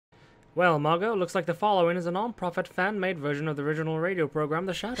Well, Margot, looks like the following is a non-profit fan-made version of the original radio program,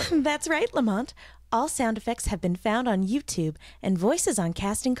 The Shadow. That's right, Lamont. All sound effects have been found on YouTube and voices on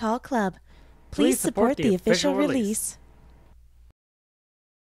Casting Call Club. Please support the official release.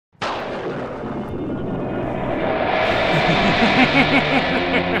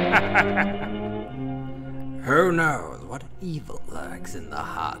 Who knows what evil lurks in the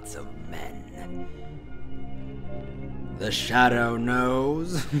hearts of men? The Shadow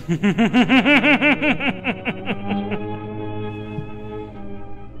knows.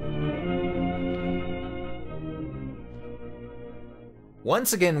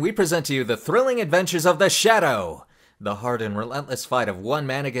 Once again, we present to you the thrilling adventures of the Shadow, the hard and relentless fight of one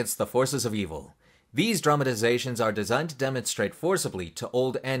man against the forces of evil. These dramatizations are designed to demonstrate forcibly to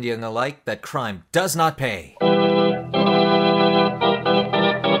old and young alike that crime does not pay.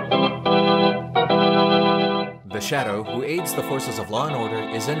 The Shadow, who aids the forces of law and order,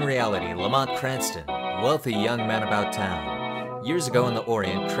 is in reality Lamont Cranston, wealthy young man about town. Years ago in the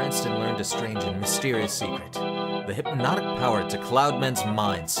Orient, Cranston learned a strange and mysterious secret: the hypnotic power to cloud men's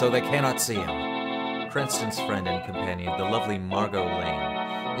minds so they cannot see him. Cranston's friend and companion, the lovely Margot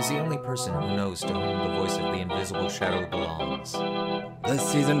Lane, is the only person who knows to whom the voice of the invisible shadow belongs. The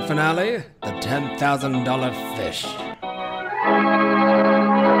season finale, the $10,000 fish.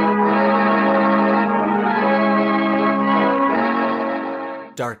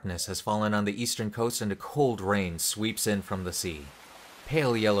 Darkness has fallen on the eastern coast and a cold rain sweeps in from the sea.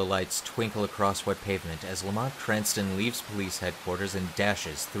 Pale yellow lights twinkle across wet pavement as Lamont Cranston leaves police headquarters and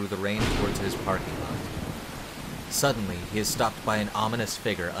dashes through the rain towards his parking lot. Suddenly, he is stopped by an ominous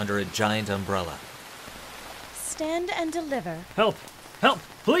figure under a giant umbrella. Stand and deliver. Help! Help!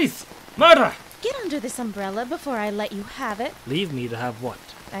 Police! Murder! Get under this umbrella before I let you have it. Leave me to have what?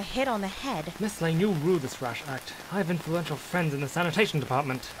 A hit on the head. Miss Lane, you rue this rash act. I have influential friends in the sanitation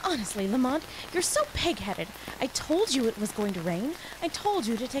department. Honestly, Lamont, you're so pig-headed. I told you it was going to rain. I told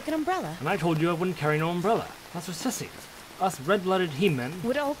you to take an umbrella. And I told you I wouldn't carry no umbrella. That's for sissies. Us red-blooded he-men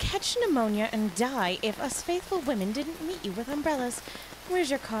would all catch pneumonia and die if us faithful women didn't meet you with umbrellas.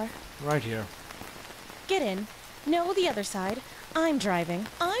 Where's your car? Right here. Get in. No, the other side. I'm driving.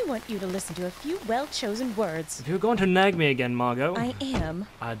 I want you to listen to a few well-chosen words. If you're going to nag me again, Margot... I am.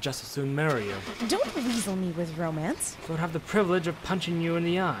 I'd just as soon marry you. Don't weasel me with romance. So I'd have the privilege of punching you in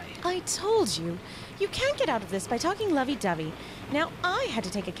the eye. I told you. You can't get out of this by talking lovey-dovey. Now, I had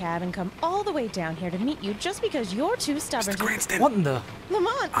to take a cab and come all the way down here to meet you just because you're too stubborn Mr. Cranston! What in the...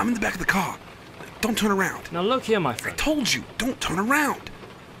 Lamont! I'm in the back of the car. Don't turn around. Now look here, my I friend. told you, don't turn around.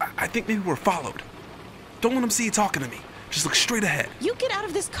 I think maybe we're followed. Don't let them see you talking to me. Just look straight ahead. You get out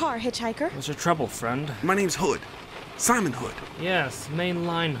of this car, hitchhiker. What's your trouble, friend? My name's Hood. Simon Hood. Yes, main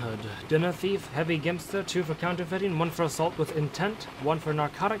line Hood. Dinner thief, heavy gimpster, 2 for counterfeiting, 1 for assault with intent, 1 for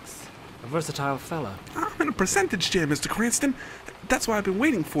narcotics. A versatile fella. I'm in a percentage jam, Mr. Cranston. That's why I've been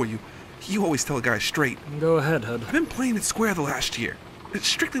waiting for you. You always tell a guy straight. Go ahead, Hood. I've been playing it square the last year. It's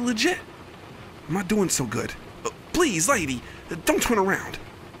strictly legit. I'm not doing so good. Please, lady, don't turn around.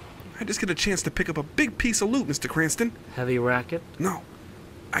 I just get a chance to pick up a big piece of loot, Mr. Cranston. Heavy racket? No.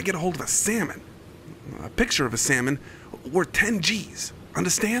 I get a hold of a salmon. A picture of a salmon worth 10 G's.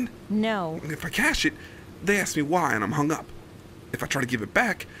 Understand? No. If I cash it, they ask me why and I'm hung up. If I try to give it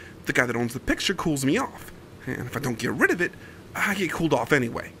back, the guy that owns the picture cools me off. And if I don't get rid of it, I get cooled off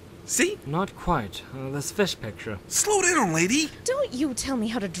anyway. See? Not quite. This fish picture. Slow down, lady. Don't you tell me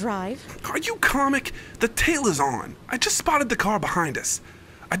how to drive. Are you comic? The tail is on. I just spotted the car behind us.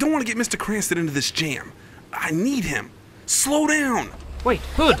 I don't want to get Mr. Cranston into this jam. I need him. Slow down. Wait,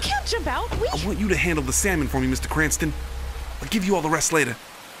 Hood! You can't jump out. I want you to handle the salmon for me, Mr. Cranston. I'll give you all the rest later.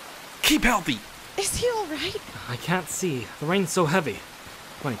 Keep healthy. Is he all right? I can't see. The rain's so heavy.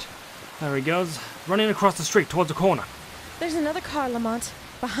 Wait. There he goes. Running across the street towards the corner. There's another car, Lamont.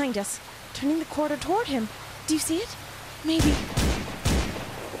 Behind us. Turning the corner toward him. Do you see it? Maybe.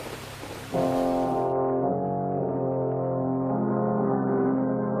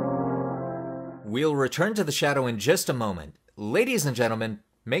 We'll return to the Shadow in just a moment. Ladies and gentlemen,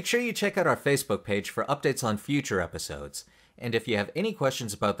 make sure you check out our Facebook page for updates on future episodes. And if you have any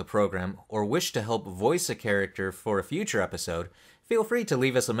questions about the program or wish to help voice a character for a future episode, feel free to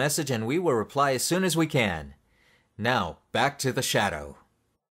leave us a message and we will reply as soon as we can. Now, back to the Shadow.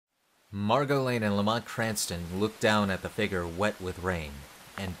 Margot Lane and Lamont Cranston look down at the figure wet with rain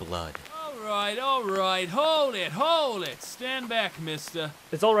and blood. All right, hold it. Stand back, mister.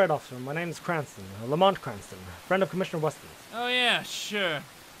 It's all right, officer. My name's Cranston. Lamont Cranston, friend of Commissioner Weston's. Oh yeah, sure.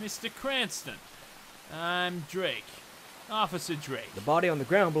 Mr. Cranston. I'm Drake. Officer Drake. The body on the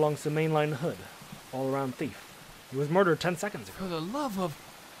ground belongs to mainline Hood, all-around thief. He was murdered 10 seconds ago. For the love of...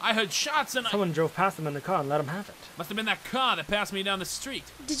 I heard shots and Someone drove past him in the car and let him have it. Must have been that car that passed me down the street.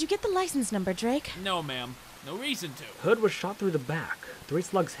 Did you get the license number, Drake? No, ma'am. No reason to. Hood was shot through the back. 3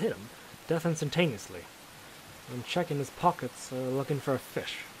 slugs hit him. Death instantaneously. I'm checking his pockets, looking for a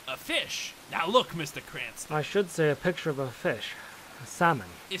fish. A fish? Now look, Mr. Cranston. I should say a picture of a fish. A salmon.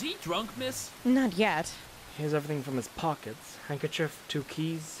 Is he drunk, miss? Not yet. Here's everything from his pockets. Handkerchief, 2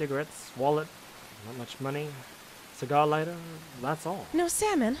 keys, cigarettes, wallet, not much money, cigar lighter, that's all. No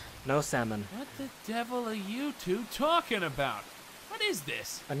salmon? No salmon. What the devil are you two talking about? What is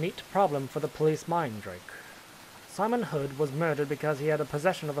this? A neat problem for the police mind, Drake. Simon Hood was murdered because he had a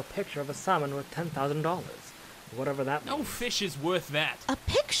possession of a picture of a salmon worth $10,000. Whatever that means. No fish is worth that. A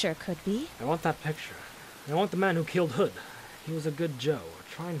picture could be. I want that picture. I want the man who killed Hood. He was a good Joe,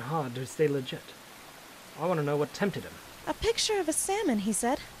 trying hard to stay legit. I want to know what tempted him. A picture of a salmon, he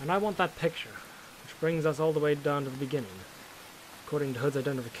said. And I want that picture, which brings us all the way down to the beginning. According to Hood's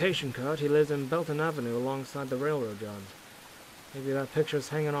identification card, he lives in Belton Avenue alongside the railroad yard. Maybe that picture's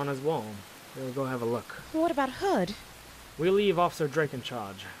hanging on his wall. We'll go have a look. What about Hood? We'll leave Officer Drake in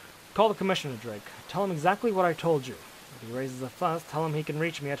charge. Call the Commissioner, Drake. Tell him exactly what I told you. If he raises a fuss, tell him he can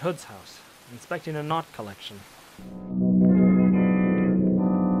reach me at Hood's house, inspecting a knot collection.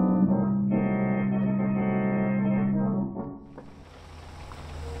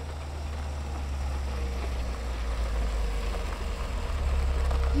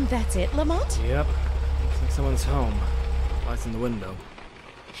 That's it, Lamont? Yep. Looks like someone's home. Lights in the window.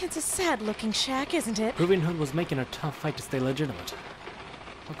 It's a sad-looking shack, isn't it? Proving Hood was making a tough fight to stay legitimate.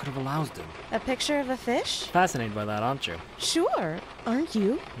 What could have aroused him? A picture of a fish? Fascinated by that, aren't you? Sure. Aren't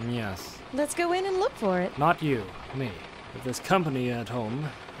you? Yes. Let's go in and look for it. Not you. Me. If there's company at home,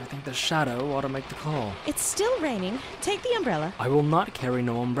 I think the shadow ought to make the call. It's still raining. Take the umbrella. I will not carry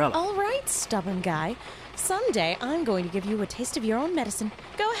no umbrella. All right, stubborn guy. Someday I'm going to give you a taste of your own medicine.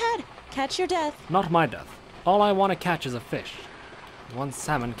 Go ahead. Catch your death. Not my death. All I want to catch is a fish. One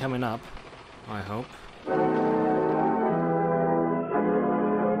salmon coming up, I hope.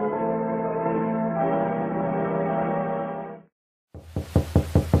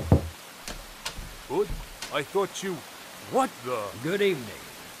 Hood? I thought you... What the... Good evening.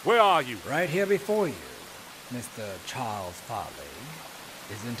 Where are you? Right here before you, Mr. Charles Farley.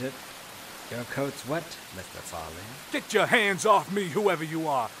 Isn't it? Your coat's wet, Mr. Farley. Get your hands off me, whoever you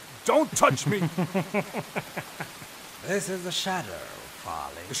are. Don't touch me. This is the Shadow,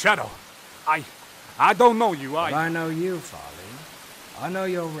 Farley. The Shadow. I don't know you. But I know you, Farley. I know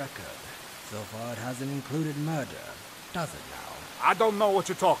your record. So far it hasn't included murder, does it now? I don't know what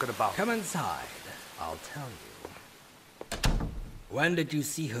you're talking about. Come inside. I'll tell you. When did you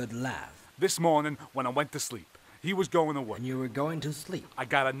see Hood laugh? This morning, when I went to sleep. He was going to work. When you were going to sleep? I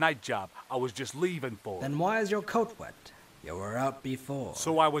got a night job. I was just leaving for it. Then why is your coat wet? You were out before.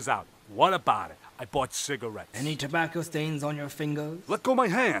 So I was out. What about it? I bought cigarettes. Any tobacco stains on your fingers? Let go my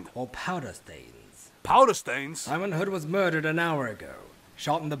hand. Or powder stains? Powder stains? Simon Hood was murdered an hour ago.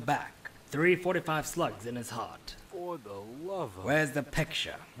 Shot in the back. 345 slugs in his heart. For the love of... Where's the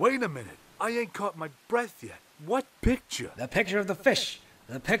picture? Wait a minute. I ain't caught my breath yet. What picture? The picture of the fish.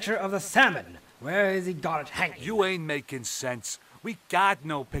 The picture of the salmon. Where has he got it hanging? You ain't making sense. We got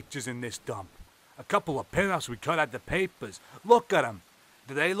no pictures in this dump. A couple of pinups we cut at the papers. Look at them.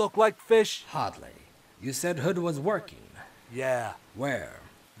 Do they look like fish? Hardly. You said Hood was working. Yeah. Where?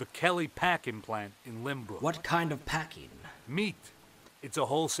 The Kelly packing plant in Limbrook. What kind of packing? Meat. It's a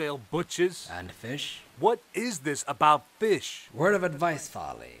wholesale butcher's. And fish? What is this about fish? Word of advice,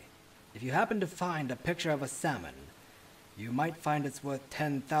 Farley. If you happen to find a picture of a salmon, you might find it's worth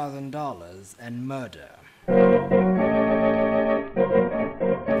 $10,000 and murder.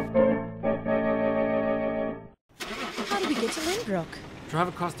 How did we get to Lynbrook? Drive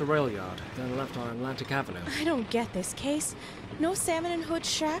across the rail yard, then left on Atlantic Avenue. I don't get this case. No salmon in Hood's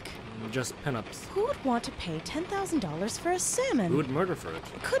shack? Just pinups. Who would want to pay $10,000 for a salmon? Who would murder for it?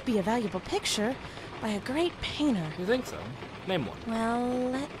 It could be a valuable picture by a great painter. You think so? Name one.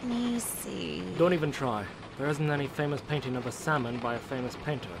 Well, let me see. Don't even try. There isn't any famous painting of a salmon by a famous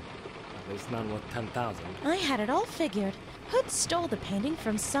painter. At least none worth 10,000. I had it all figured. Hood stole the painting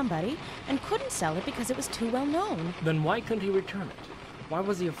from somebody and couldn't sell it because it was too well known. Then why couldn't he return it? Why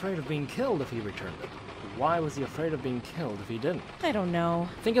was he afraid of being killed if he returned it? Why was he afraid of being killed if he didn't? I don't know.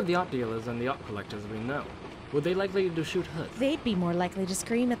 Think of the art dealers and the art collectors we know. Would they likely to shoot Hood? They'd be more likely to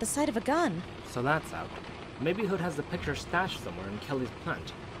scream at the sight of a gun. So that's out. Maybe Hood has the picture stashed somewhere in Kelly's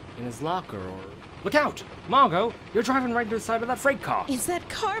plant. In his locker or... Look out! Margot! You're driving right to the side of that freight car! It's that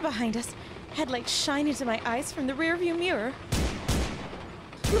car behind us. Headlights shine into my eyes from the rearview mirror.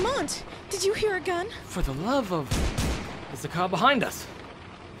 Lamont! Did you hear a gun? For the love of... It's the car behind us!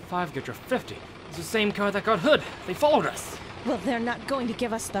 5 get your 50. It's the same car that got Hood. They followed us. Well, they're not going to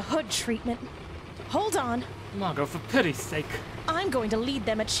give us the Hood treatment. Hold on. Margot, for pity's sake. I'm going to lead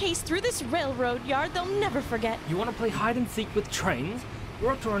them a chase through this railroad yard they'll never forget. You want to play hide and seek with trains?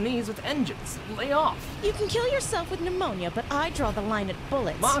 We're up to our knees with engines. Lay off. You can kill yourself with pneumonia, but I draw the line at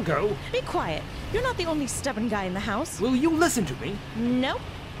bullets. Margot! Be quiet. You're not the only stubborn guy in the house. Will you listen to me? Nope.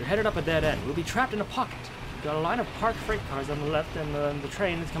 You're headed up a dead end. We'll be trapped in a pocket. We've got a line of parked freight cars on the left and the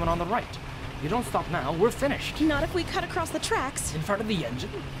train is coming on the right. If you don't stop now, we're finished. Not if we cut across the tracks. In front of the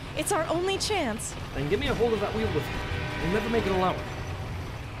engine? It's our only chance. Then give me a hold of that wheel with you. We'll never make it alone.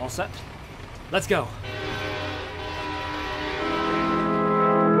 All set? Let's go.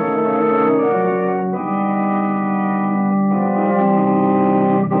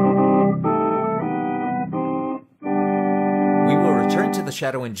 We will return to the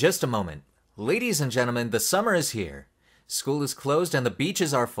shadow in just a moment. Ladies and gentlemen, the summer is here. School is closed and the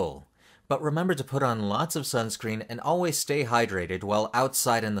beaches are full. But remember to put on lots of sunscreen and always stay hydrated while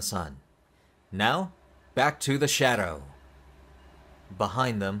outside in the sun. Now, back to the shadow.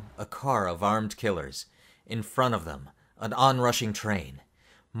 Behind them, a car of armed killers. In front of them, an onrushing train.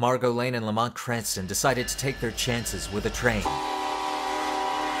 Margot Lane and Lamont Cranston decided to take their chances with a train.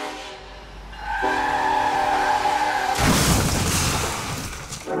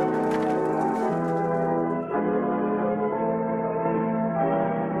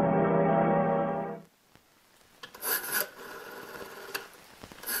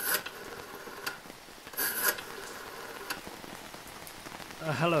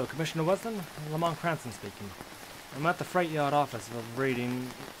 Hello, Commissioner Weston. Lamont Cranston speaking. I'm at the freight yard office of reading.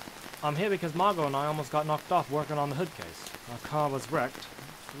 I'm here because Margot and I almost got knocked off working on the Hood case. Our car was wrecked,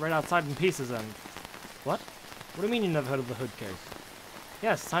 right outside in pieces and... What? What do you mean you never heard of the Hood case?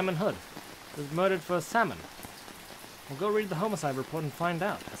 Yes, Simon Hood. He was murdered for salmon. Well, go read the homicide report and find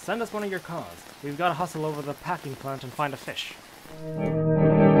out. Send us one of your cars. We've got to hustle over to the packing plant and find a fish.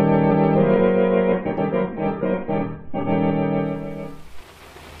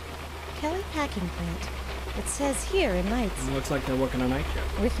 Packing plant. It says here in lights. Looks like they're working a night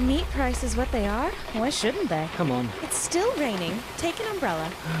shift. With meat prices what they are, why shouldn't they? Come on. It's still raining. Take an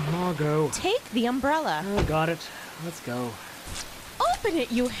umbrella. Margot. Take the umbrella. Oh, got it. Let's go. Open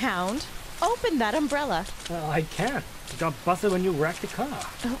it, you hound. Open that umbrella. I can't. You got busted when you wrecked the car.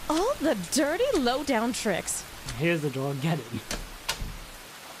 Oh, all the dirty, low-down tricks. Here's the door. Get it.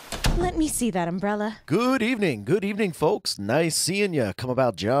 Let me see that umbrella. Good evening, folks. Nice seeing ya. Come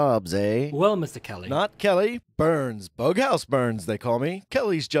about jobs, eh? Well, Mr. Kelly. Not Kelly. Burns. Bughouse Burns, they call me.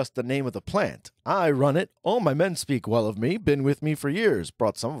 Kelly's just the name of the plant. I run it. All my men speak well of me. Been with me for years.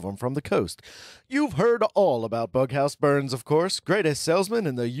 Brought some of them from the coast. You've heard all about Bughouse Burns, of course. Greatest salesman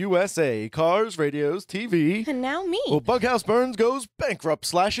in the USA. Cars, radios, TV. And now me. Well, Bughouse Burns goes bankrupt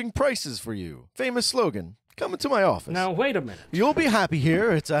slashing prices for you. Famous slogan. Come into my office. Now, wait a minute. You'll be happy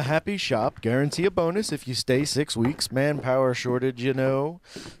here. It's a happy shop. Guarantee a bonus if you stay 6 weeks. Manpower shortage, you know.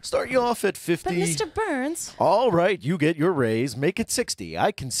 Start you off at 50. But Mr. Burns... All right, you get your raise. Make it 60.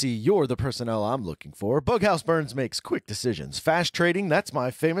 I can see you're the personnel I'm looking for. Bughouse Burns makes quick decisions. Fast trading, that's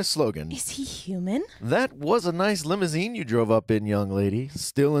my famous slogan. Is he human? That was a nice limousine you drove up in, young lady.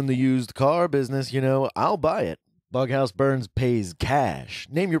 Still in the used car business, you know. I'll buy it. Bughouse Burns pays cash.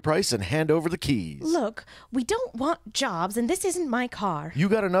 Name your price and hand over the keys. Look, we don't want jobs, and this isn't my car. You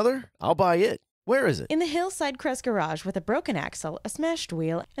got another? I'll buy it. Where is it? In the Hillside Crest garage with a broken axle, a smashed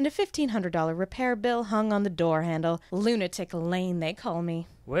wheel, and a $1,500 repair bill hung on the door handle. Lunatic Lane, they call me.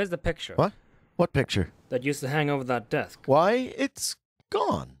 Where's the picture? What? What picture? That used to hang over that desk. Why, it's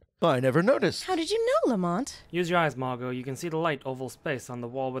gone. I never noticed. How did you know, Lamont? Use your eyes, Margot. You can see the light oval space on the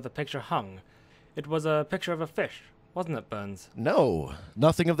wall where the picture hung. It was a picture of a fish, wasn't it, Burns? No,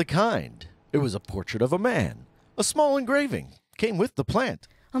 nothing of the kind. It was a portrait of a man. A small engraving. Came with the plant.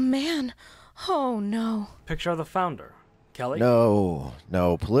 A man? Oh, no. Picture of the founder. Kelly? No,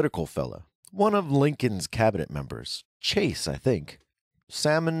 political fella. One of Lincoln's cabinet members. Chase, I think.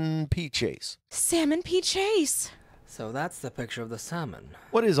 Salmon P. Chase. Salmon P. Chase. So that's the picture of the salmon.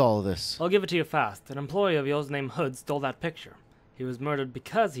 What is all of this? I'll give it to you fast. An employee of yours named Hood stole that picture. He was murdered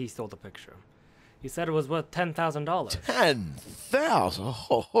because he stole the picture. He said it was worth $10,000.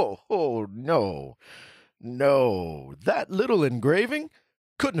 $10,000? Oh, no. No, that little engraving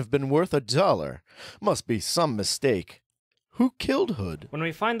couldn't have been worth $1. Must be some mistake. Who killed Hood? When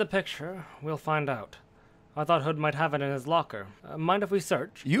we find the picture, we'll find out. I thought Hood might have it in his locker. Mind if we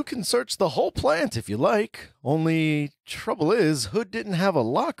search? You can search the whole plant if you like. Only, trouble is, Hood didn't have a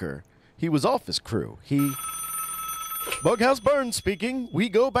locker. He was office crew. Bughouse Burns speaking. We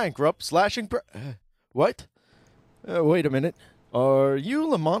go bankrupt, slashing What? Wait a minute. Are you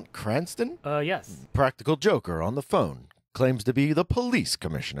Lamont Cranston? Yes. Practical joker on the phone. Claims to be the police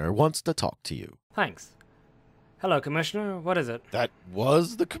commissioner. Wants to talk to you. Thanks. Hello, Commissioner. What is it? That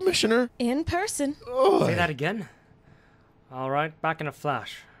was the commissioner? In person. Say that again? All right, back in a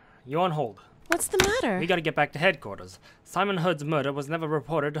flash. You on hold. What's the matter? We gotta get back to headquarters. Simon Hood's murder was never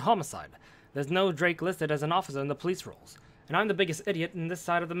reported to homicide. There's no Drake listed as an officer in the police rolls. And I'm the biggest idiot in this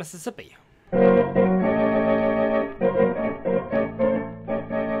side of the Mississippi.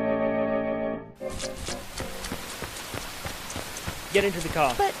 Get into the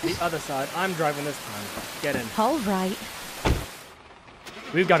car. But- The other side. I'm driving this time. Get in. All right.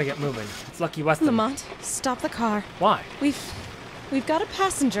 We've got to get moving. It's Lucky Weston. Lamont, stop the car. Why? We've got a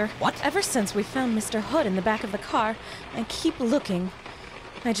passenger. What? Ever since we found Mr. Hood in the back of the car, I keep looking.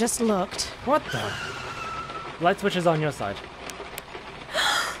 I just looked. What the? Light switch is on your side.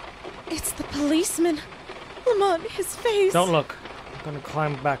 It's the policeman. Lamont, his face. Don't look. I'm gonna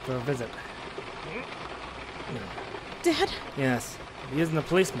climb back for a visit. Dad? Yes, he isn't a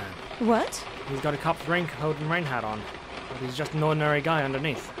policeman. What? He's got a cop's raincoat and rain hat on. But he's just an ordinary guy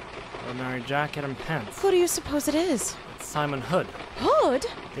underneath. Ordinary jacket and pants. Who do you suppose it is? It's Simon Hood. Hood?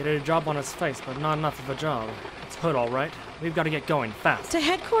 They did a job on his face, but not enough of a job. It's Hood, all right. We've got to get going, fast. To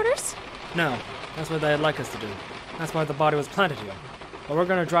headquarters? No, that's what they'd like us to do. That's why the body was planted here. But we're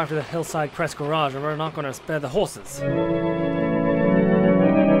gonna drive to the Hillside Crest Garage, and we're not gonna spare the horses.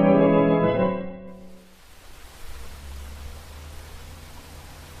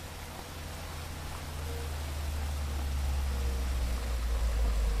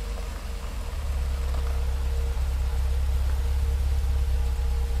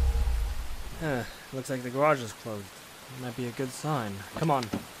 Looks like the garage is closed. Might be a good sign. Come on.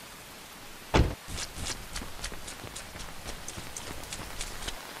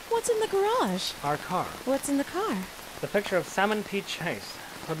 What's in the garage? Our car. What's in the car? The picture of Salmon P. Chase.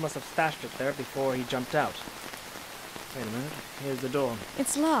 Hood must have stashed it there before he jumped out. Wait a minute. Here's the door.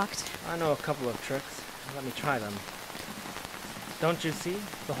 It's locked. I know a couple of tricks. Let me try them. Don't you see?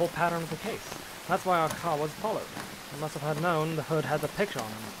 The whole pattern of the case. That's why our car was followed. They must have had known the Hood had the picture on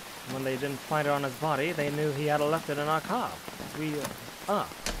him. And when they didn't find it on his body, they knew he had left it in our car.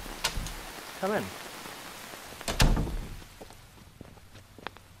 Come in.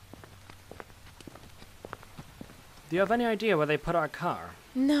 Do you have any idea where they put our car?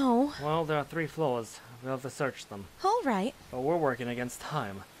 No. Well, there are 3 floors. We'll have to search them. All right. But we're working against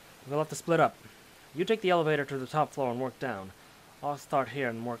time. We'll have to split up. You take the elevator to the top floor and work down. I'll start here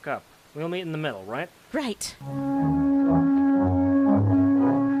and work up. We'll meet in the middle, right? Right.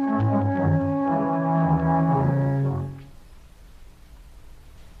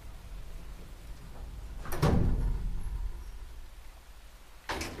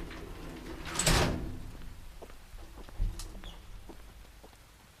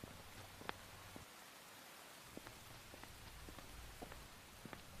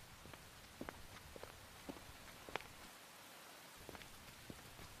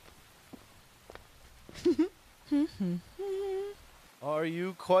 Are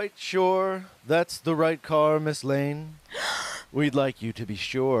you quite sure that's the right car, Miss Lane? We'd like you to be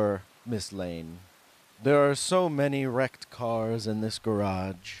sure, Miss Lane. There are so many wrecked cars in this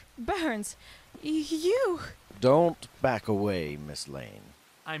garage. Burns, you. Don't back away, Miss Lane.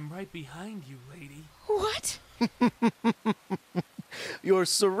 I'm right behind you, lady. What? You're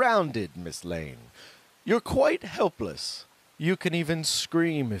surrounded, Miss Lane. You're quite helpless. You can even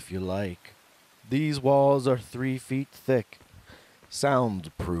scream if you like. These walls are 3 feet thick.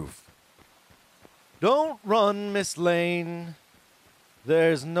 Soundproof. Don't run, Miss Lane.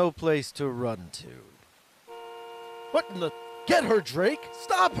 There's no place to run to. What in the... Get her, Drake!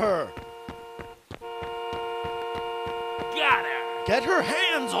 Stop her! Got her! Get her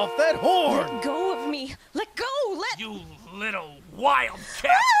hands off that horn! Let go of me. Let go. Let... You little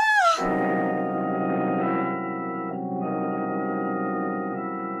wildcat!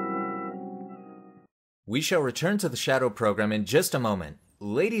 We shall return to the Shadow program in just a moment.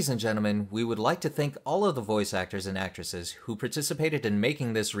 Ladies and gentlemen, we would like to thank all of the voice actors and actresses who participated in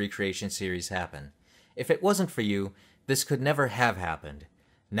making this recreation series happen. If it wasn't for you, this could never have happened.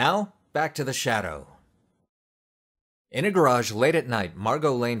 Now, back to the Shadow. In a garage late at night,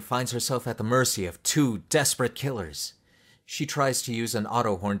 Margot Lane finds herself at the mercy of 2 desperate killers. She tries to use an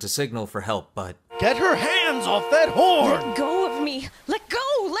auto horn to signal for help, but... Get her hands off that horn! Let go of me. Let go.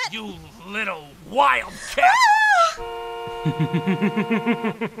 Let... You little wildcat!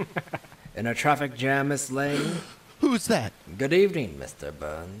 In a traffic jam, Miss Lane? Who's that? Good evening, Mr.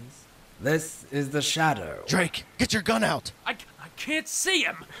 Burns. This is the Shadow. Drake, get your gun out! I can't see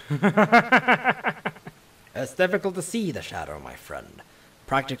him! It's difficult to see the shadow, my friend.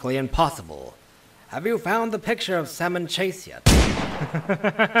 Practically impossible. Have you found the picture of Salmon Chase yet?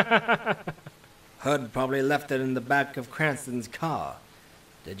 Hood probably left it in the back of Cranston's car.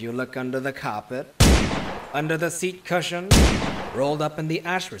 Did you look under the carpet? Under the seat cushion? Rolled up in the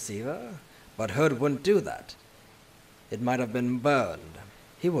ash receiver? But Hood wouldn't do that. It might have been burned.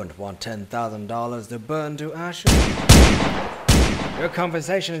 He wouldn't want $10,000 to burn to ashes. Your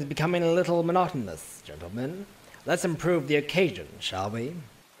conversation is becoming a little monotonous, gentlemen. Let's improve the occasion, shall we?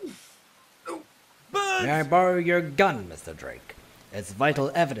 May I borrow your gun, Mr. Drake? It's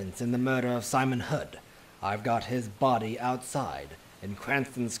vital evidence in the murder of Simon Hood. I've got his body outside, in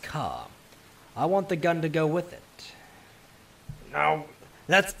Cranston's car. I want the gun to go with it. Now,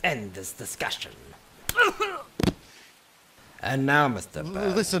 let's end this discussion. And now, Mr.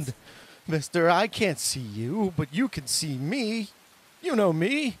 Burns. Listen, mister, I can't see you, but you can see me. You know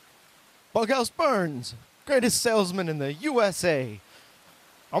me. Bughouse Burns, greatest salesman in the USA.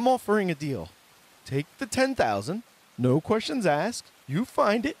 I'm offering a deal. Take the $10,000, no questions asked. You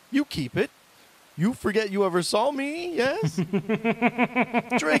find it, you keep it. You forget you ever saw me, yes?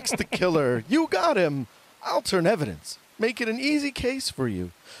 Drake's the killer. You got him. I'll turn evidence. Make it an easy case for you.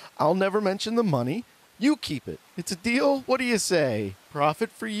 I'll never mention the money. You keep it. It's a deal. What do you say?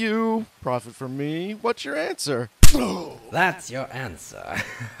 Profit for you, profit for me. What's your answer? That's your answer.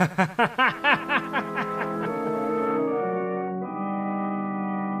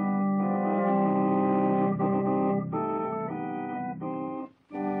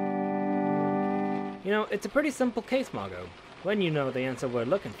 You know, it's a pretty simple case, Margot, when you know the answer we're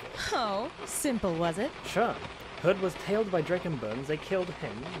looking for. Oh, simple was it? Sure. Hood was tailed by Drake and Burns. They killed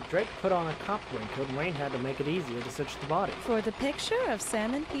him. Drake put on a cop raincoat and Wayne had to make it easier to search the body. For the picture of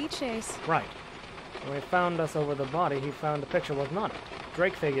Salmon P. Chase. Right. When he found us over the body, he found the picture was not it.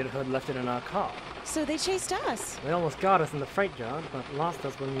 Drake figured Hood left it in our car. So they chased us. They almost got us in the freight yard, but lost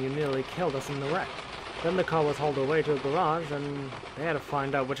us when you nearly killed us in the wreck. Then the car was hauled away to a garage, and they had to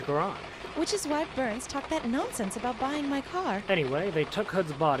find out which garage. Which is why Burns talked that nonsense about buying my car. Anyway, they took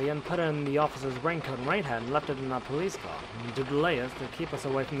Hood's body and put it in the officer's raincoat and rain hat and left it in our police car to delay us, to keep us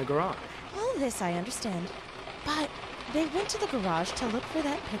away from the garage. All this I understand. But they went to the garage to look for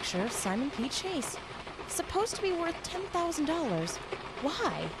that picture of Simon P. Chase. Supposed to be worth $10,000.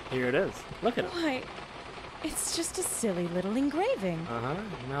 Why? Here it is. Look at it. Why, it's just a silly little engraving. Uh-huh.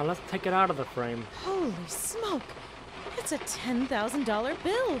 Now let's take it out of the frame. Holy smoke! It's a $10,000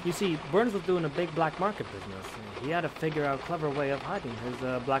 bill. You see, Burns was doing a big black market business. He had to figure out a clever way of hiding his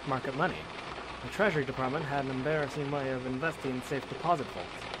black market money. The Treasury Department had an embarrassing way of investing in safe deposit vaults.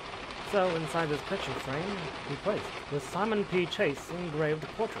 So, inside this picture frame, he placed the Simon P. Chase engraved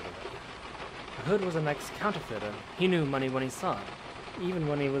portrait of it. Hood was an ex-counterfeiter. He knew money when he saw it, even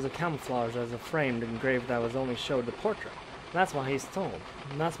when he was camouflaged as a framed engraved that was only showed the portrait. That's why he stole.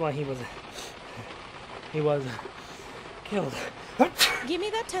 And that's why he was killed. Give me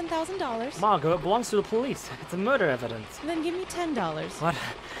that $10,000. Margot, it belongs to the police. It's a murder evidence. Then give me $10. What?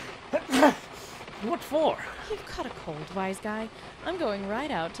 What for? You've got a cold, wise guy. I'm going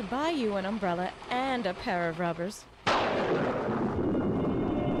right out to buy you an umbrella and a pair of rubbers.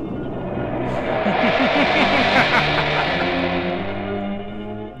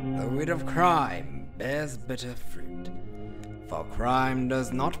 The weed of crime bears bitter fruit, for crime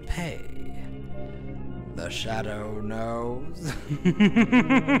does not pay. The shadow knows.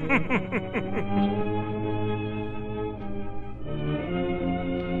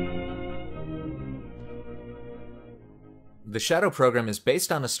 The Shadow program is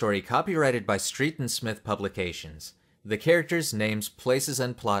based on a story copyrighted by Street and Smith Publications. The characters, names, places,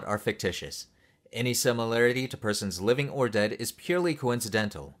 and plot are fictitious. Any similarity to persons living or dead is purely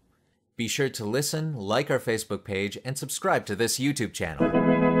coincidental. Be sure to listen, like our Facebook page, and subscribe to this YouTube channel.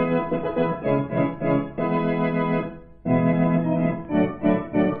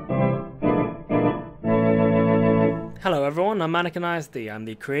 Hello everyone, I'm AnakinISD. I'm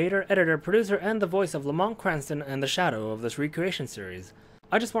the creator, editor, producer, and the voice of Lamont, Cranston, and the Shadow of this recreation series.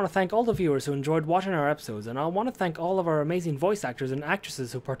 I just want to thank all the viewers who enjoyed watching our episodes, and I want to thank all of our amazing voice actors and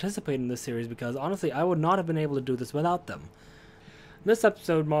actresses who participate in this series, because honestly, I would not have been able to do this without them. This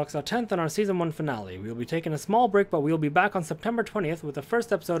episode marks our 10th and our Season 1 finale. We will be taking a small break, but we will be back on September 20th with the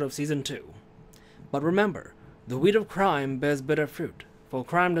first episode of Season 2. But remember, the weed of crime bears bitter fruit, for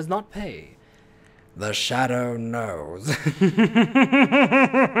crime does not pay. The shadow knows.